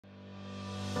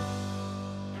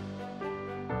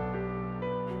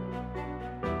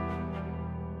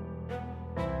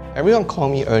Everyone call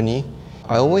me Ernee.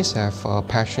 I always have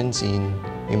passions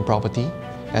in property,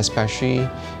 especially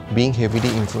being heavily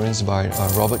influenced by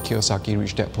Robert Kiyosaki,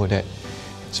 Rich Dad Poor Dad.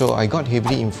 So I got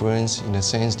heavily influenced in the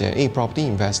sense that property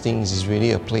investing is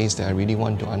really a place that I really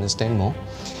want to understand more.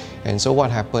 And so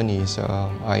what happened is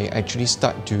I actually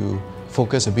start to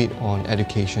focus a bit on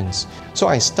educations. So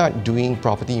I start doing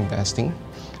property investing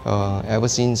ever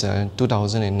since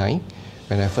 2009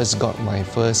 when I first got my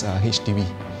first HDB.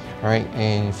 Right?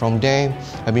 And from there,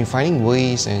 I've been finding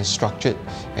ways and structured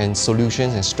and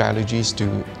solutions and strategies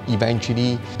to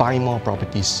eventually buy more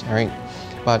properties. Right?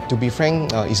 But to be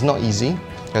frank, it's not easy.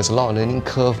 There's a lot of learning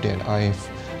curve that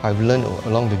I've learned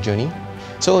along the journey.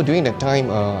 So during that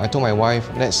time, I told my wife,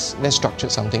 let's structure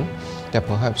something that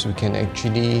perhaps we can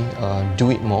actually do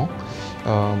it more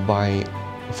by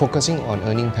focusing on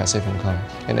earning passive income.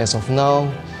 And as of now,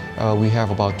 we have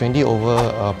about 20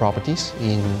 over properties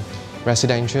in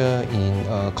residential,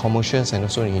 in commercials and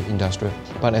also in industrial.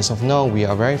 But as of now, we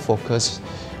are very focused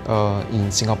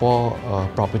in Singapore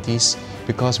properties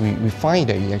because we find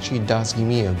that it actually does give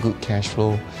me a good cash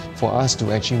flow for us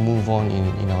to actually move on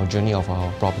in our journey of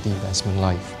our property investment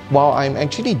life. While I'm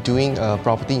actually doing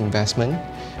property investment,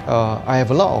 I have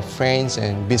a lot of friends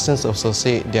and business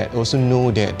associates that also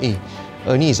know that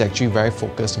Ernee is actually very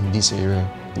focused in this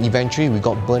area. Eventually, we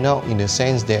got burnt out in the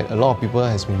sense that a lot of people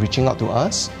has been reaching out to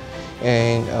us.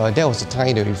 And that was the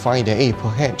time that we find that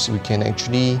perhaps we can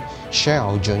actually share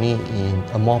our journey in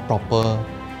a more proper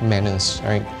manners,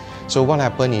 right? So what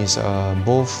happened is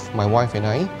both my wife and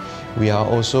I, we are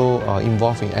also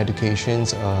involved in education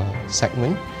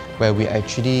segment where we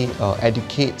actually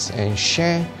educate and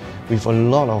share with a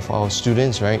lot of our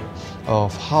students, right,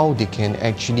 of how they can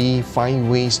actually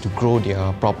find ways to grow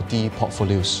their property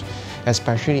portfolios,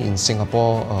 especially in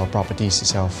Singapore properties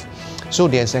itself. So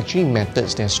there's actually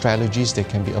methods, there's strategies that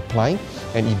can be applied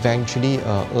and eventually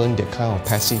earn that kind of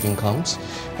passive incomes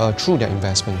through their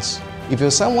investments. If you're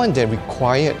someone that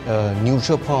required a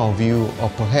neutral point of view, or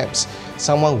perhaps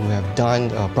someone who have done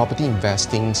property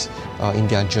investings in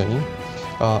their journey,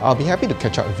 I'll be happy to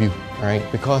catch up with you, right?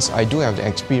 Because I do have the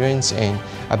experience and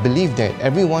I believe that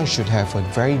everyone should have a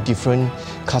very different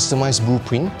customized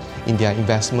blueprint in their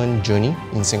investment journey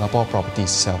in Singapore properties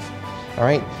itself. All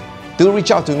right? Do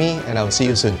reach out to me and I'll see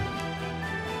you soon.